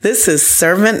This is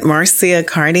Servant Marcia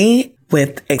Carty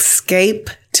with Escape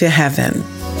to Heaven.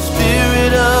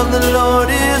 Spirit of the Lord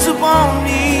is upon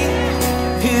me.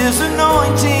 His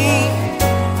anointing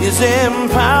is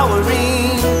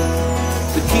empowering.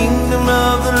 The kingdom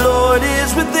of the Lord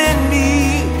is within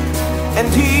me,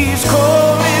 and He's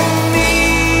calling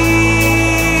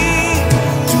me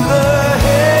to the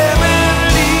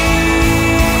heavenly.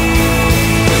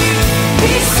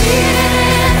 He's seated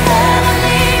in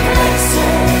heavenly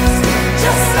places,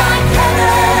 just like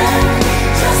heaven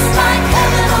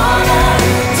on earth,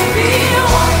 to be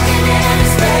walking in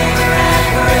His favor and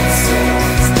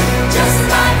graces, just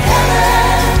like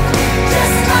heaven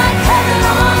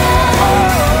on earth.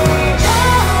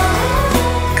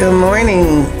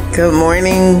 Good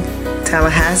morning,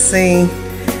 Tallahassee.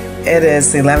 It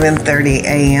is 11:30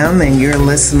 a.m. and you're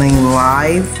listening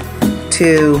live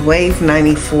to Wave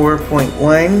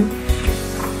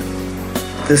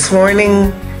 94.1. This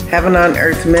morning, Heaven on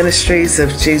Earth Ministries of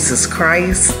Jesus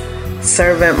Christ,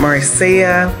 Servant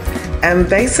Marcia, and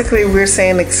basically we're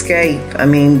saying escape.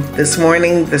 This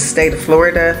morning the state of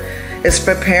Florida is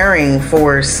preparing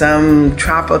for some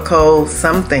tropical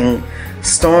something,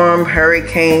 storm,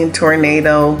 hurricane,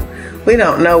 tornado. We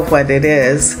don't know what it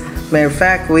is. Matter of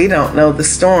fact, we don't know the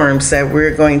storms that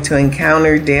we're going to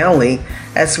encounter daily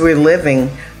as we're living.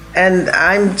 And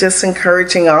I'm just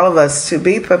encouraging all of us to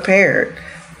be prepared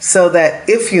so that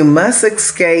if you must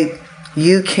escape,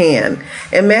 you can.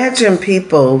 Imagine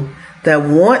people that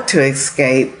want to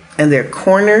escape and they're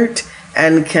cornered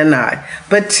and cannot.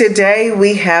 But today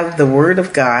we have the Word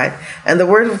of God, and the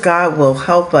Word of God will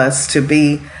help us to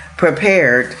be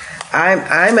prepared.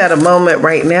 I'm at a moment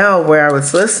right now where I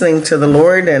was listening to the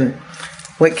Lord, and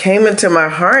what came into my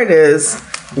heart is,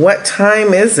 what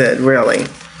time is it really?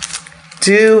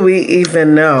 Do we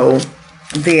even know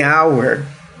the hour,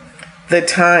 the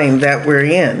time that we're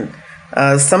in?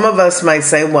 Some of us might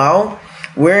say, well,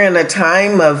 we're in a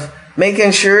time of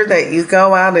making sure that you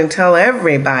go out and tell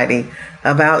everybody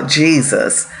about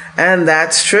Jesus. And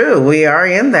that's true. We are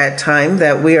in that time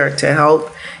that we are to help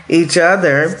each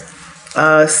other,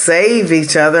 save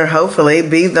each other, hopefully,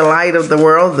 be the light of the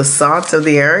world, the salt of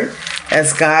the earth,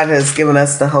 as God has given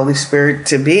us the Holy Spirit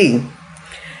to be.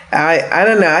 I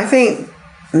don't know. I think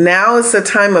now is the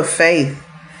time of faith.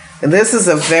 And this is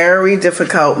a very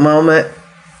difficult moment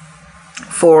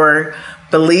for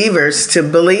believers to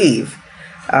believe.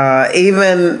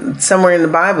 Even somewhere in the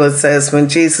Bible it says, when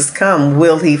Jesus comes,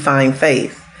 will He find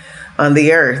faith on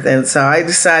the earth? And so I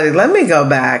decided, let me go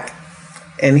back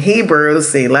in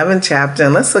Hebrews, the 11th chapter,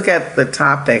 and let's look at the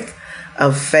topic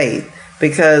of faith,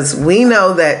 because we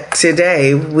know that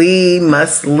today we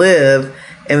must live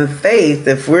in faith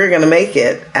if we're going to make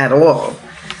it at all.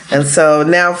 And so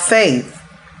now faith,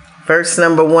 verse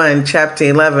number 1, chapter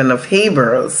 11 of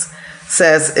Hebrews,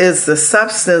 says, is the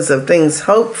substance of things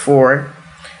hoped for,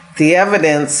 the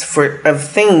evidence of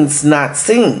things not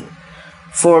seen.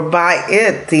 For by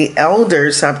it the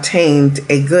elders obtained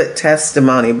a good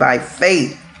testimony. By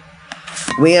faith,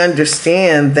 we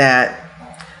understand that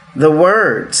the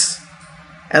words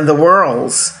and the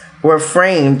worlds were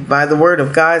framed by the word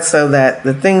of God, so that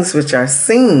the things which are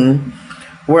seen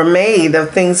were made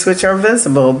of things which are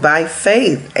visible. By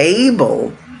faith,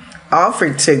 Abel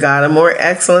offered to God a more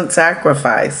excellent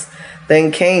sacrifice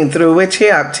than Cain, through which he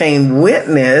obtained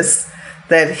witness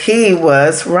that he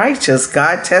was righteous,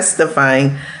 God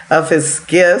testifying of his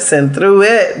gifts, and through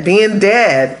it, being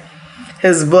dead,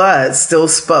 his blood still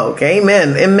spoke.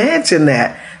 Amen. Imagine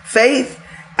that. Faith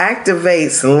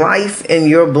activates life in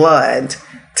your blood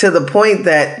to the point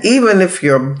that even if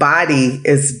your body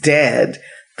is dead,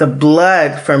 the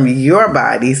blood from your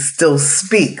body still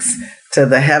speaks to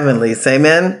the heavenlies.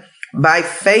 Amen. By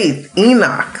faith,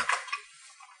 Enoch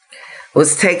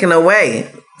was taken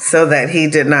away so that he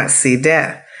did not see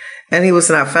death. And he was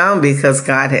not found because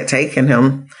God had taken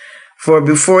him. For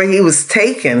before he was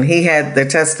taken, he had the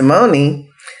testimony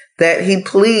that he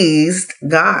pleased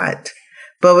God.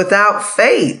 But without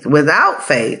faith,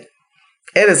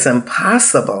 it is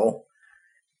impossible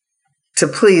to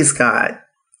please God.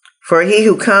 For he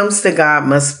who comes to God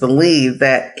must believe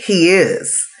that He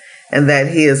is, and that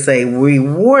He is a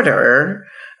rewarder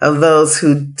of those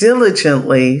who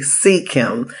diligently seek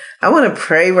Him. I want to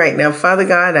pray right now. Father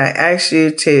God, I ask you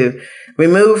to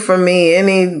remove from me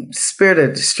any spirit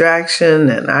of distraction,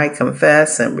 and I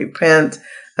confess and repent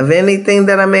of anything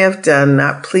that I may have done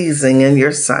not pleasing in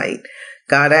your sight.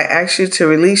 God, I ask you to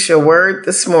release your word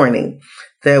this morning,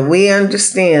 that we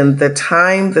understand the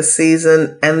time, the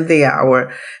season, and the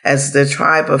hour as the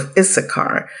tribe of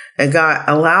Issachar. And God,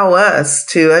 allow us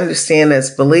to understand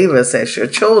as believers, as your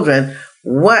children,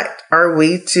 What are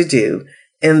we to do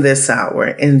in this hour?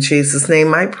 In Jesus'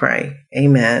 name I pray.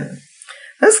 Amen.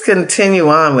 Let's continue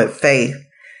on with faith.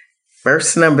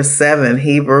 Verse number 7,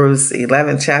 Hebrews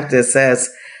 11 chapter says,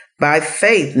 by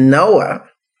faith, Noah,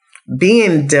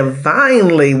 being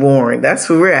divinely warned, that's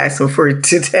what we're asking for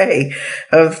today,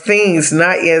 of things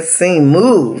not yet seen,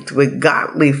 moved with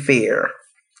godly fear.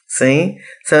 See?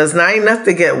 So it's not enough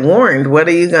to get warned. What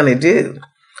are you going to do?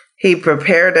 He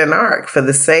prepared an ark for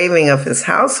the saving of his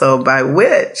household, by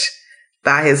which,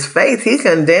 by his faith, he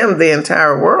condemned the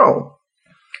entire world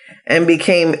and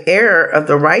became heir of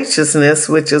the righteousness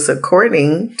which is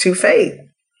according to faith.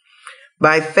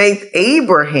 By faith,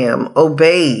 Abraham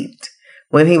obeyed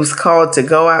when he was called to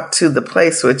go out to the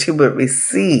place which he would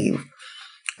receive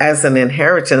as an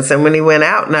inheritance. And when he went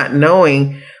out, not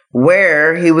knowing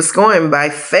where he was going, by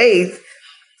faith,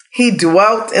 he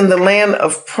dwelt in the land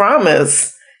of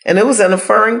promise, and it was in a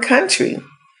foreign country,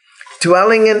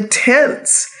 dwelling in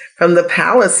tents from the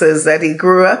palaces that he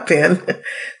grew up in,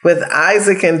 with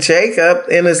Isaac and Jacob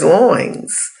in his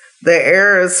loins, the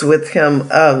heirs with him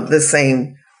of the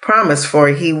same promise, for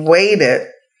he waited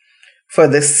for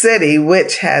the city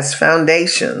which has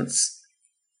foundations,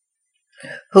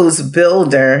 whose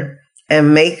builder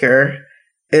and maker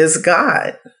is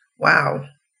God. Wow.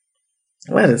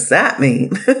 What does that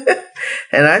mean?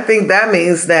 And I think that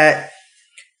means that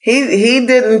he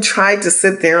didn't try to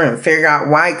sit there and figure out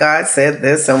why God said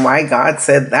this and why God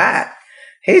said that.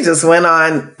 He just went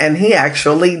on and he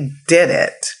actually did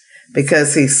it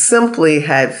because he simply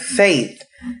had faith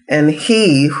in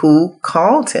he who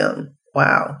called him.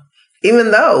 Wow.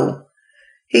 Even though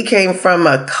he came from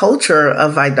a culture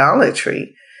of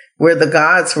idolatry where the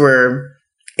gods were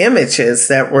images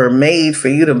that were made for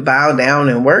you to bow down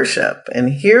and worship.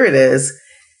 And here it is,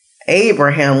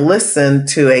 Abraham listened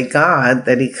to a God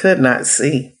that he could not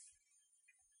see.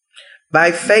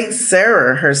 By faith,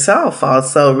 Sarah herself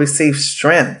also received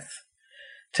strength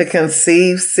to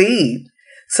conceive seed.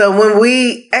 So when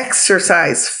we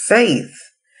exercise faith,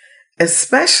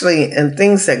 especially in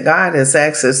things that God has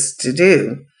asked us to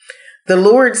do, the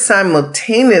Lord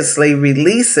simultaneously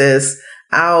releases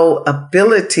our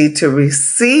ability to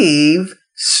receive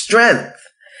strength.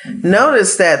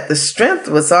 Notice that the strength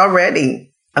was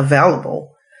already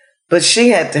available, but she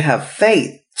had to have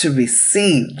faith to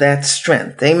receive that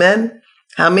strength. Amen?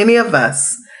 How many of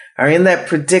us are in that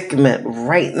predicament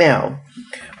right now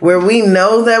where we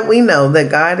know that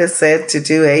God has said to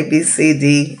do A, B, C,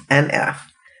 D, and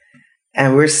F,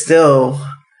 and we're still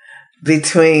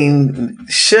between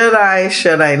should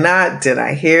I not, did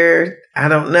I hear, I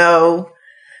don't know.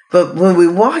 But when we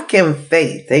walk in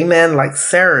faith, amen, like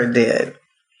Sarah did,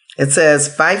 it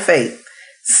says, by faith,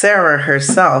 Sarah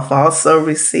herself also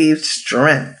received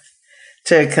strength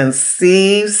to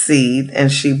conceive seed,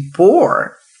 and she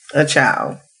bore a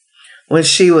child when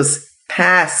she was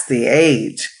past the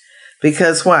age.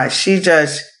 Because why? She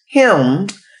judged him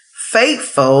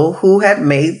faithful who had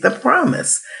made the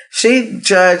promise. She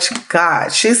judged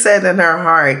God. She said in her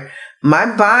heart,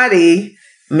 my body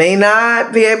may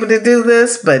not be able to do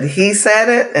this, but he said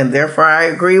it, and therefore I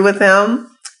agree with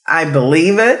him. I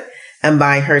believe it. And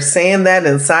by her saying that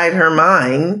inside her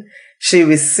mind, she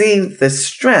received the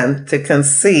strength to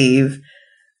conceive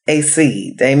a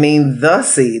seed. They mean the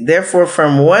seed. Therefore,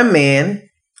 from one man,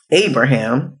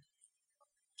 Abraham,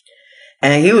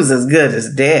 and he was as good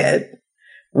as dead,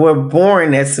 were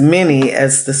born as many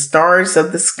as the stars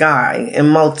of the sky in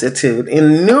multitude,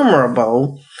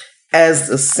 innumerable as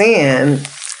the sand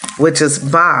which is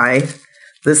by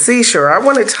the seashore. I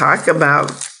want to talk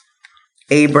about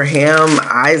Abraham,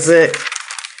 Isaac,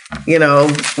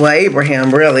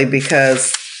 Abraham really,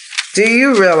 because do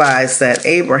you realize that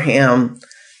Abraham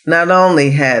not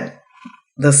only had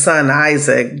the son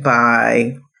Isaac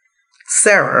by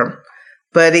Sarah,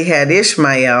 but he had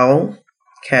Ishmael,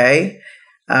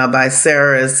 by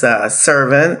Sarah's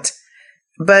servant,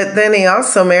 but then he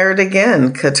also married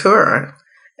again, Keturah,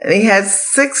 and he had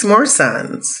 6 more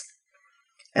sons,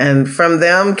 and from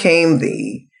them came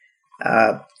the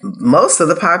most of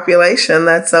the population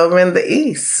that's over in the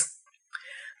east.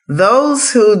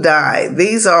 Those who died,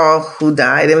 these all who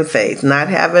died in faith, not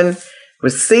having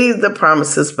received the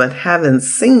promises, but having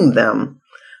seen them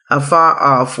afar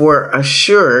off, were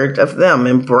assured of them,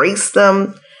 embraced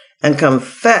them, and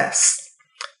confessed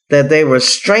that they were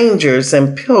strangers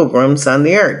and pilgrims on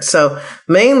the earth. So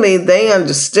mainly they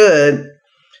understood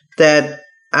that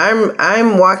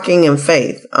I'm walking in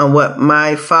faith on what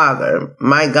my Father,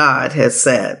 my God, has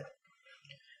said.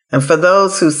 And for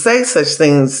those who say such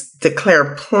things,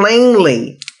 declare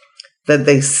plainly that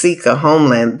they seek a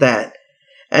homeland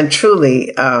and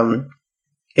truly,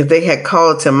 if they had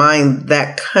called to mind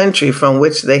that country from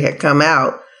which they had come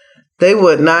out, they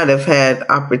would not have had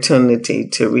opportunity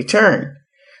to return.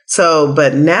 So,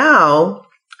 but now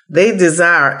they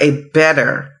desire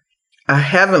a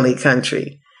heavenly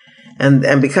country.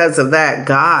 And because of that,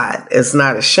 God is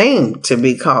not ashamed to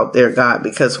be called their God.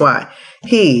 Because why?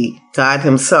 God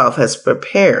himself, has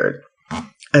prepared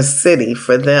a city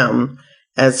for them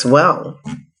as well.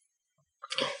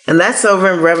 And that's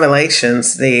over in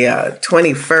Revelations, the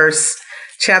 21st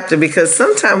chapter, because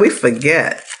sometimes we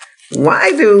forget, why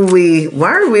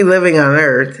are we living on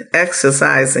earth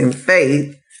exercising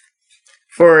faith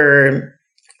for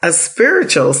a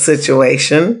spiritual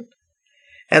situation?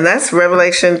 And that's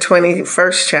Revelation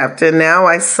 21st chapter. Now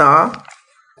I saw,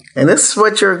 and this is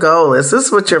what your goal is. This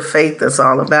is what your faith is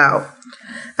all about.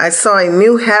 I saw a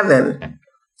new heaven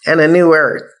and a new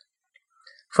earth.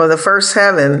 For the first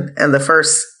heaven and the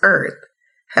first earth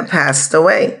had passed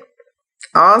away.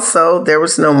 Also, there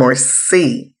was no more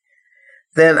sea.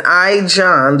 Then I,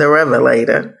 John, the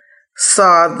Revelator,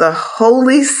 saw the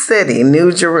holy city,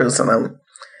 New Jerusalem,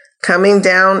 coming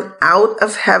down out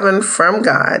of heaven from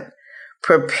God,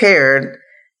 prepared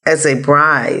as a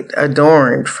bride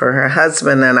adorned for her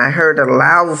husband. And I heard a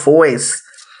loud voice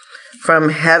from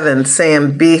heaven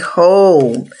saying,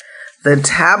 "Behold, the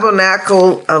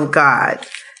tabernacle of God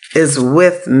is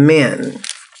with men."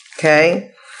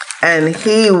 Okay? "And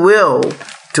he will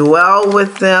dwell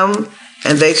with them,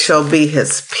 and they shall be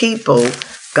his people.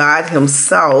 God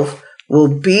himself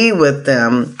will be with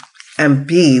them and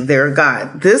be their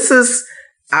God." This is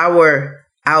our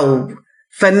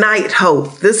finite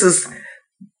hope. This is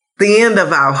the end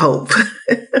of our hope.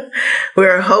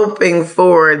 We're hoping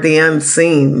for the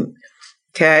unseen.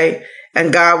 Okay?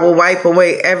 And God will wipe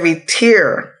away every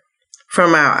tear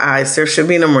from our eyes. There should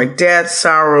be no more death,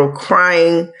 sorrow,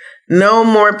 crying, no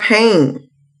more pain,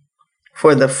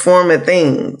 for the former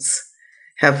things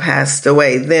have passed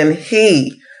away. Then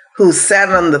he who sat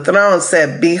on the throne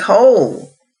said, "Behold,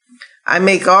 I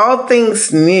make all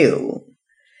things new."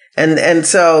 And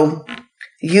so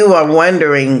you are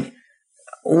wondering,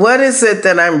 what is it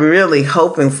that I'm really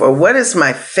hoping for? What is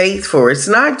my faith for? It's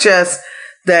not just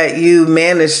that you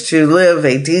manage to live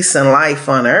a decent life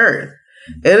on earth.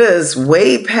 It is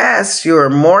way past your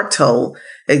mortal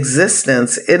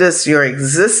existence. It is your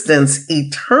existence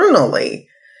eternally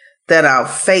that our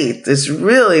faith is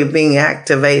really being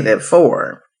activated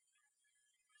for.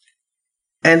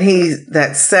 And he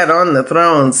that sat on the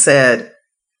throne said,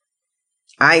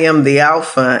 "I am the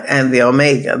Alpha and the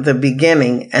Omega, the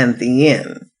beginning and the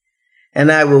end.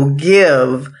 And I will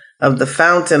give of the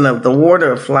fountain of the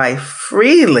water of life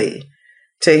freely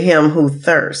to him who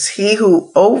thirsts. He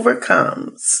who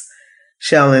overcomes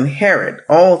shall inherit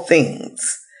all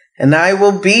things, and I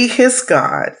will be his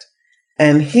God,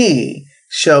 and he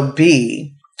shall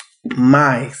be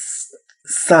my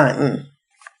son."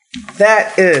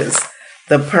 That is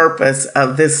the purpose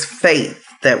of this faith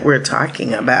that we're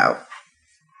talking about.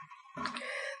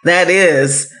 That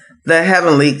is the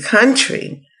heavenly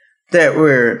country that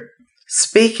we're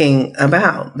speaking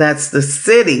about. That's the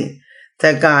city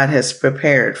that God has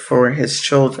prepared for his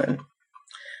children.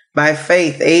 By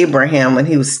faith, Abraham, when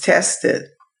he was tested,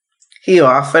 he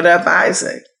offered up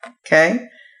Isaac. Okay?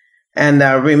 And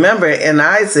remember, in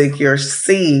Isaac, your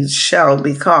seed shall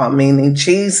be called, meaning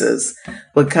Jesus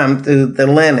would come through the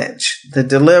lineage, the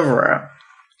deliverer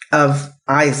of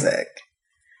Isaac.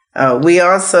 We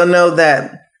also know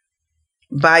that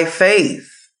by faith,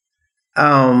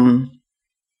 the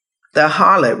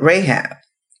harlot Rahab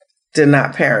did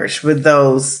not perish with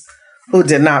those who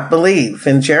did not believe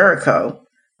in Jericho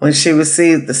when she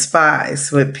received the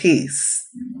spies with peace.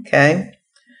 Okay?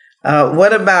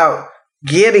 What about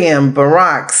Gideon,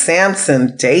 Barak,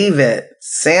 Samson, David,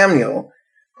 Samuel,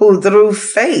 who through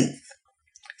faith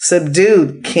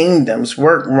subdued kingdoms,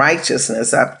 worked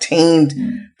righteousness, obtained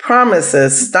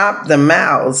promises, stopped the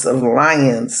mouths of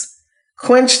lions,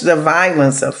 quenched the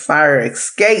violence of fire,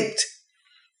 escaped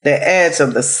the edge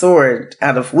of the sword,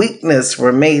 out of weakness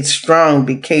were made strong,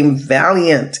 became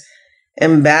valiant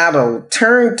in battle,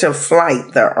 turned to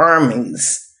flight the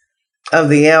armies of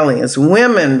the aliens.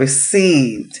 Women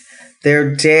received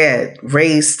their dead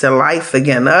raised to life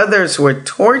again. Others were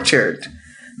tortured,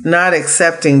 not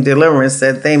accepting deliverance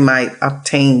that they might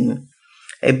obtain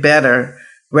a better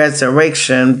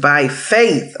resurrection. By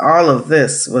faith, all of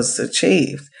this was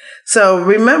achieved. So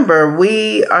remember,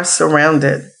 we are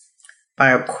surrounded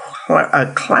by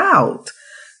a cloud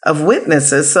of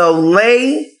witnesses. So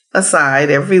lay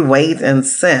aside every weight and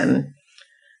sin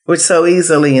which so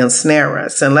easily ensnare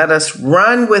us, and let us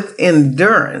run with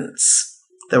endurance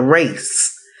the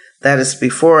race that is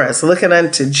before us, looking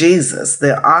unto Jesus,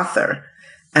 the author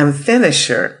and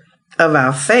finisher of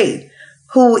our faith,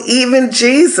 who even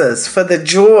Jesus, for the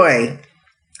joy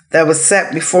that was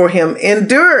set before him,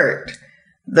 endured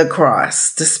the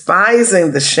cross,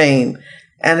 despising the shame,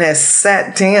 and has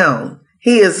sat down.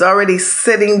 He is already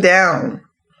sitting down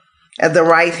at the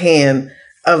right hand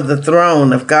of the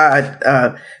throne of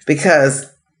God, because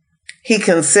he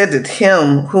considered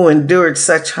him who endured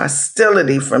such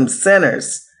hostility from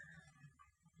sinners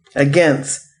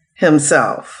against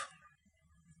himself.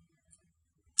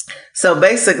 So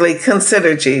basically,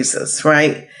 consider Jesus,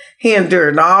 right? He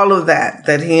endured all of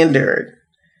that he endured,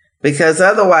 because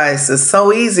otherwise it's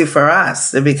so easy for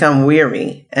us to become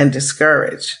weary and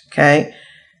discouraged, okay?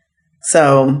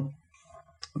 So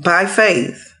by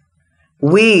faith,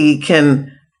 we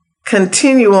can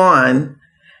continue on,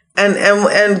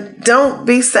 and don't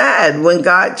be sad when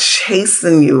God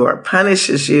chastens you or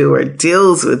punishes you or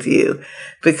deals with you,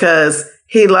 because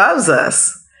he loves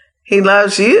us. He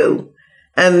loves you.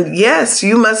 And yes,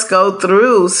 you must go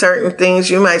through certain things.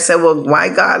 You might say, well,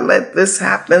 why God let this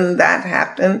happen, that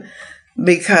happen?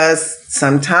 Because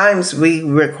sometimes we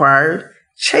require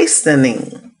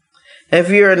chastening. If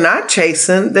you're not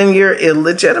chastened, then you're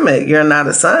illegitimate. You're not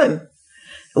a son.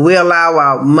 We allow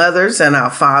our mothers and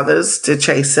our fathers to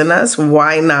chasten us.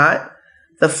 Why not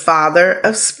the Father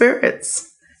of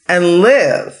spirits and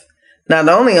live not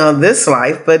only on this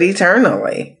life, but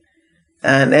eternally?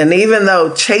 And even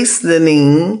though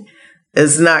chastening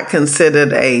is not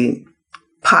considered a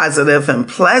positive and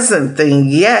pleasant thing,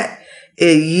 yet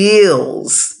it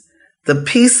yields the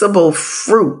peaceable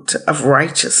fruit of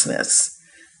righteousness,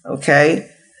 okay,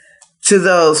 to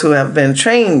those who have been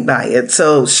trained by it.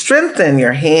 So strengthen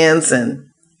your hands and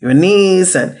your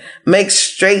knees and make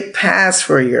straight paths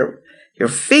for your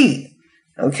feet,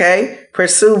 okay?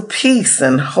 Pursue peace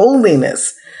and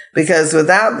holiness, because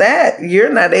without that,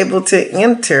 you're not able to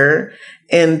enter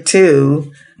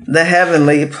into the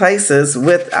heavenly places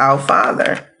with our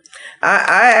Father.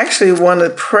 I actually want to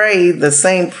pray the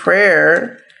same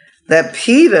prayer that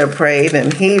Peter prayed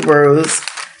in Hebrews,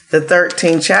 the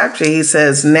 13th chapter. He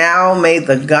says, now may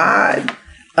the God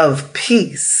of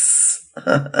peace,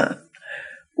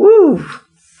 woo,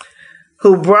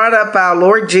 who brought up our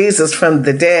Lord Jesus from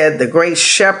the dead, the great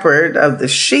shepherd of the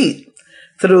sheep,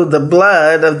 through the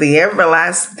blood of the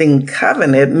everlasting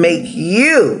covenant, make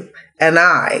you and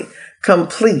I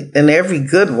complete in every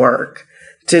good work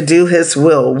to do his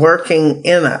will, working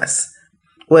in us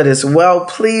what is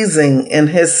well-pleasing in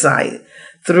his sight,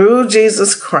 through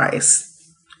Jesus Christ,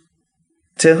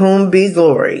 to whom be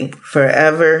glory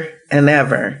forever and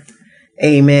ever.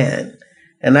 Amen.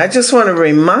 And I just want to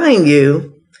remind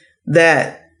you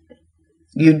that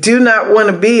you do not want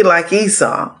to be like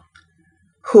Esau,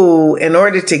 who, in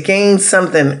order to gain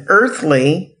something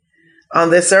earthly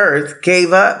on this earth,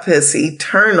 gave up his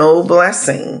eternal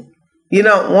blessing. You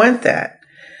don't want that,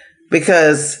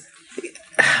 because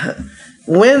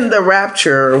when the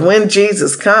rapture, when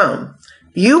Jesus comes,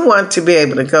 you want to be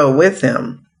able to go with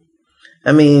him.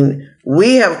 I mean,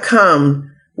 we are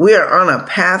on a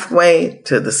pathway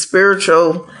to the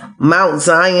spiritual Mount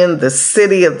Zion, the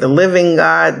city of the living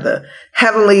God, the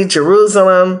heavenly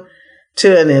Jerusalem,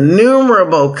 to an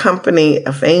innumerable company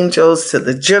of angels, to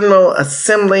the general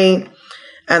assembly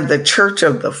and the church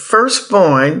of the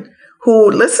firstborn, who,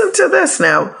 listen to this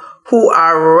now, who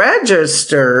are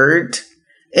registered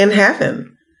in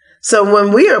heaven. So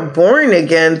when we are born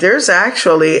again, there's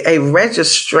actually a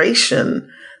registration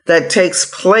that takes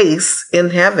place in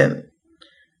heaven.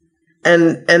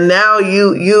 And now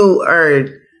you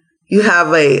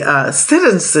have a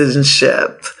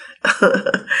citizenship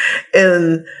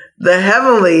in the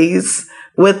heavenlies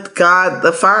with God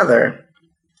the Father.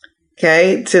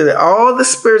 Okay, to all the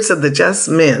spirits of the just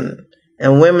men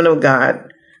and women of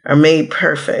God are made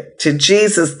perfect. To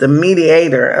Jesus, the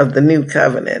mediator of the new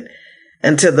covenant,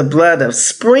 and to the blood of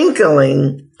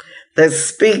sprinkling that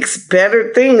speaks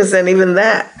better things than even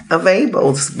that of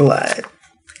Abel's blood.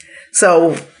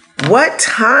 So what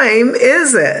time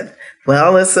is it?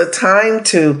 Well, it's a time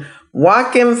to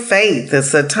walk in faith.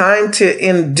 It's a time to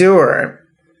endure.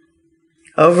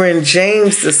 Over in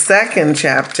James, the 2nd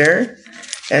chapter,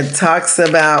 it talks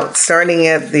about, starting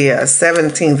at the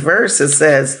 17th verse, it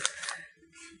says,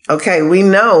 okay, we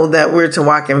know that we're to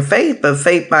walk in faith, but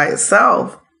faith by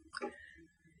itself,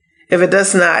 if it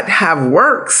does not have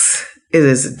works, it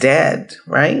is dead,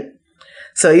 right?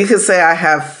 So you could say, I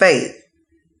have faith,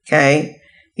 okay?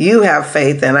 You have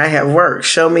faith and I have works.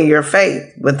 Show me your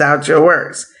faith without your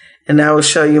works, and I will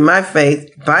show you my faith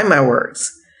by my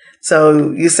works.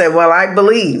 So you say, well, I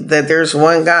believe that there's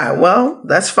one God. Well,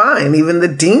 that's fine. Even the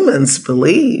demons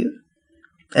believe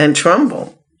and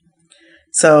tremble.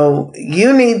 So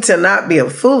you need to not be a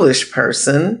foolish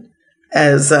person,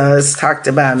 as is talked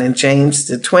about in James,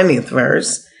 the 20th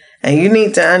verse. And you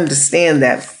need to understand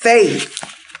that faith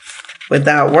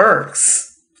without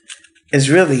works is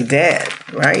really dead,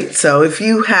 right? So if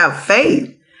you have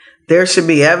faith, there should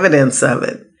be evidence of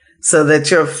it so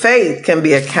that your faith can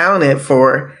be accounted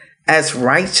for as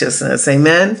righteousness.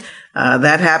 Amen.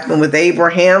 That happened with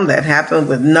Abraham. That happened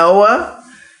with Noah.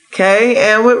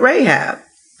 Okay. And with Rahab.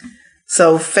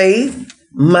 So faith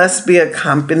must be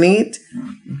accompanied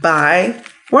by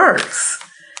works.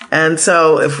 And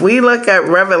so if we look at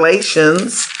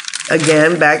Revelations,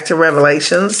 again, back to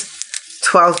Revelations,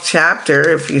 12th chapter,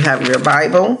 if you have your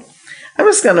Bible, I'm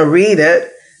just going to read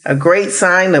it. A great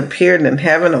sign appeared in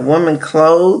heaven, a woman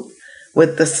clothed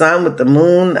with the sun, with the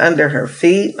moon under her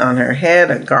feet, on her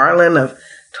head a garland of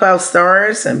 12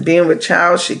 stars, and being with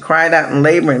child, she cried out in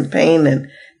labor and pain and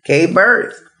gave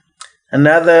birth.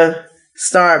 Another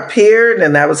star appeared,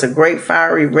 and that was a great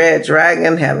fiery red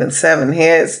dragon having 7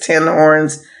 heads, 10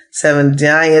 horns, 7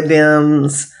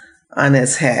 diadems on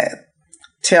his head.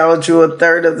 Tail drew a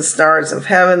third of the stars of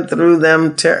heaven, threw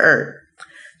them to earth.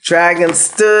 Dragon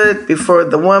stood before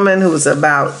the woman who was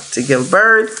about to give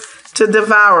birth to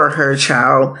devour her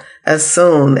child as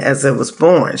soon as it was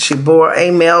born. She bore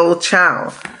a male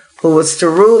child who was to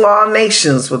rule all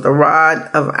nations with a rod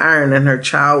of iron, and her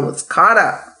child was caught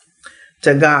up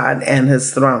to God and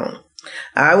his throne.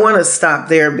 I want to stop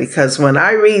there because when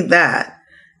I read that,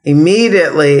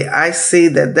 immediately I see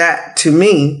that to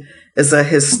me is a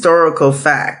historical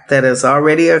fact that has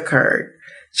already occurred.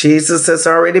 Jesus has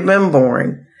already been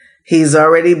born. He's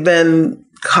already been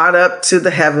caught up to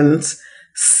the heavens,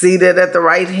 seated at the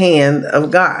right hand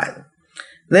of God.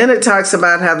 Then it talks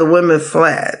about how the woman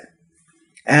fled.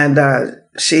 And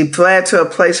she fled to a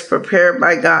place prepared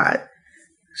by God.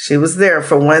 She was there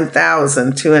for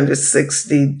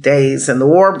 1,260 days, and the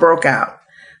war broke out.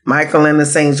 Michael and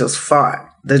his angels fought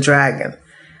the dragon.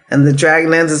 And the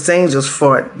dragon and his angels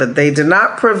fought, but they did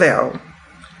not prevail.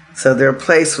 So their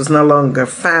place was no longer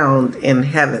found in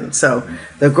heaven. So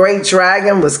the great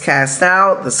dragon was cast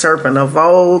out, the serpent of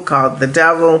old, called the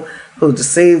devil, who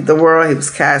deceived the world. He was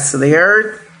cast to the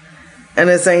earth, and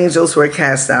his angels were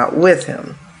cast out with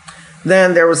him.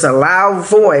 Then there was a loud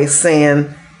voice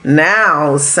saying,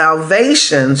 now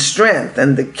salvation, strength,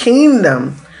 and the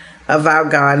kingdom of our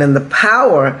God and the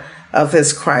power of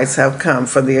his Christ have come.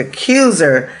 For the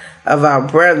accuser of our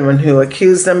brethren who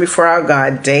accused them before our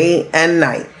God day and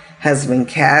night has been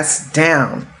cast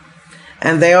down.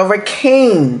 And they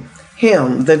overcame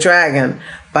him, the dragon,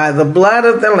 by the blood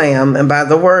of the Lamb and by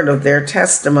the word of their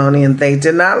testimony, and they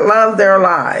did not love their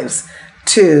lives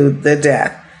to the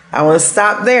death. I want to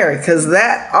stop there because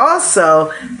that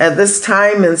also at this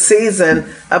time and season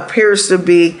appears to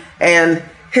be an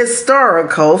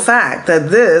historical fact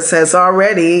that this has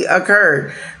already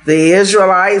occurred. The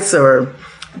Israelites or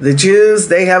the Jews,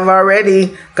 they have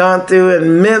already gone through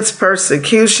immense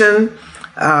persecution.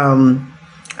 And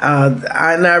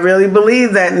I really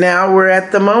believe that now we're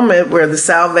at the moment where the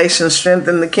salvation, strength,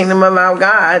 and the kingdom of our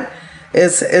God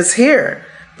is here.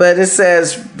 But it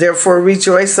says, therefore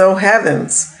rejoice, O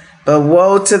heavens, but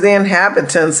woe to the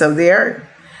inhabitants of the earth.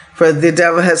 For the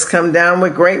devil has come down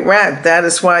with great wrath. That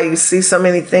is why you see so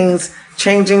many things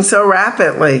changing so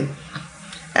rapidly.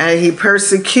 And he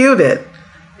persecuted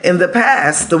in the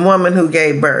past the woman who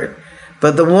gave birth.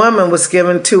 But the woman was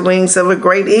given 2 wings of a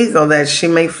great eagle that she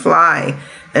may fly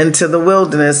into the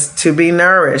wilderness to be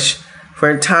nourished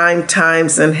for a time,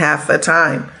 times, and half a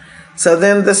time. So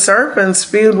then the serpent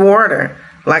spewed water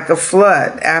like a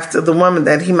flood after the woman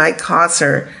that he might cause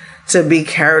her to be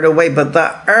carried away. But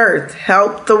the earth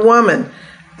helped the woman,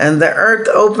 and the earth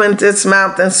opened its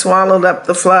mouth and swallowed up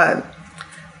the flood.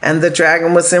 And the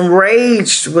dragon was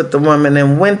enraged with the woman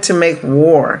and went to make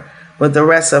war with the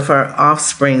rest of her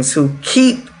offsprings who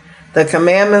keep the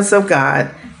commandments of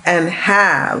God and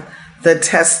have the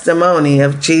testimony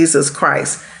of Jesus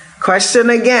Christ. Question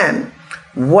again,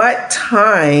 what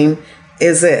time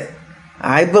is it?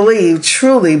 I believe,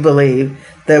 truly believe,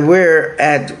 that we're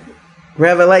at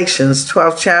Revelations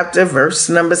 12th chapter, verse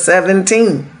number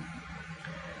 17.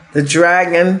 The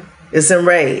dragon is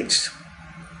enraged,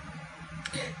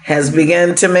 has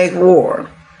begun to make war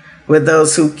with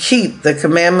those who keep the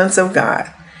commandments of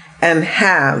God and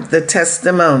have the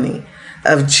testimony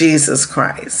of Jesus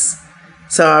Christ.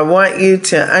 So I want you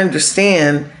to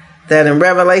understand that in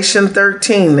Revelation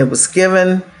 13, it was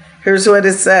given, here's what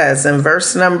it says in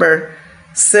verse number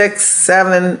 6,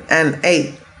 7, and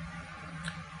 8.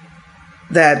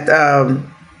 that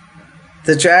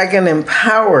the dragon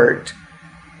empowered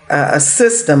a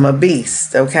system, a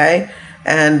beast, okay?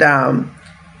 And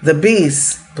the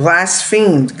beast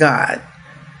blasphemed God,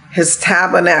 his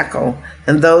tabernacle,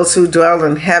 and those who dwell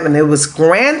in heaven. It was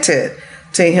granted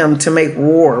to him to make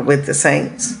war with the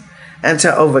saints and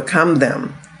to overcome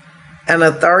them. And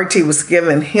authority was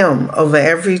given him over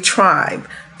every tribe,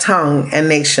 tongue, and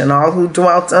nation. All who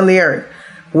dwelt on the earth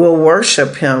will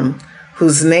worship him,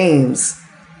 whose names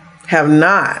have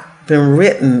not been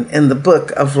written in the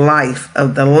book of life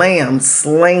of the Lamb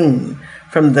slain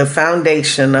from the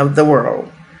foundation of the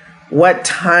world. What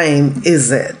time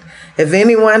is it? If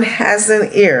anyone has an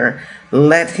ear,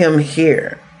 let him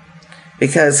hear.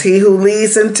 Because he who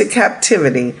leads into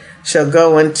captivity shall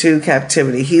go into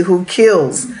captivity. He who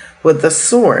kills with the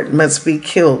sword must be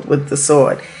killed with the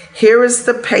sword. Here is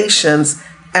the patience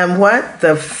and what?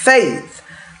 The faith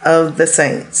of the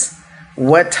saints.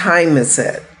 What time is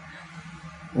it?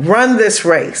 Run this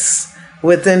race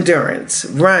with endurance.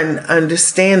 Run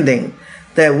understanding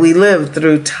that we live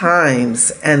through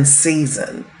times and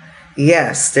season.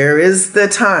 Yes, there is the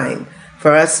time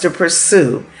for us to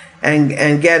pursue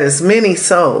and get as many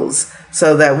souls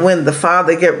so that when the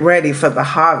Father get ready for the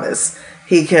harvest,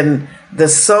 the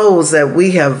souls that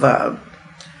we have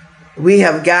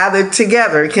gathered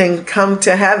together can come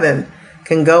to heaven,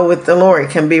 can go with the Lord,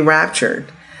 can be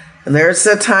raptured. And there's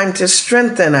a time to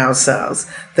strengthen ourselves.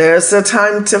 There's a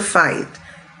time to fight.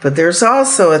 But there's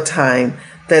also a time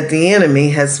that the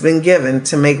enemy has been given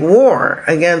to make war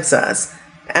against us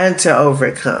and to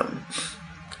overcome.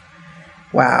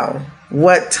 Wow.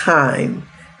 What time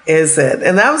is it?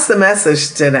 And that was the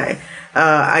message today.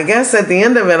 I guess at the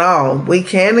end of it all, we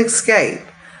can escape,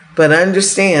 but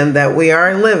understand that we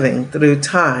are living through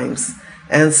times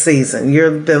and season.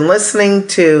 You've been listening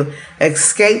to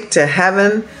Escape to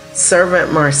Heaven,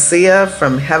 Servant Marcia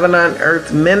from Heaven on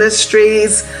Earth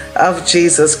Ministries of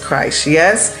Jesus Christ.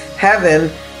 Yes, heaven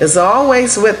is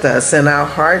always with us in our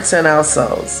hearts and our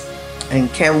souls. And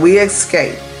can we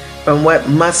escape from what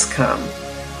must come?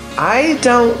 I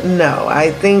don't know.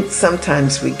 I think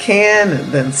sometimes we can,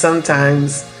 and then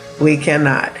sometimes we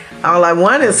cannot. All I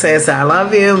want to say is I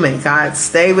love you. May God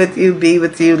stay with you, be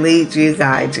with you, lead you,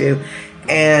 guide you.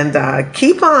 And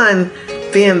keep on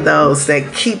being those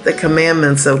that keep the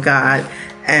commandments of God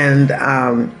and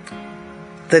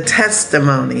the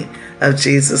testimony of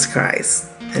Jesus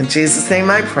Christ. In Jesus' name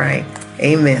I pray.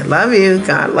 Amen. Love you.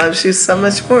 God loves you so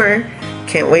much more.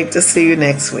 Can't wait to see you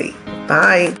next week.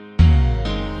 Bye.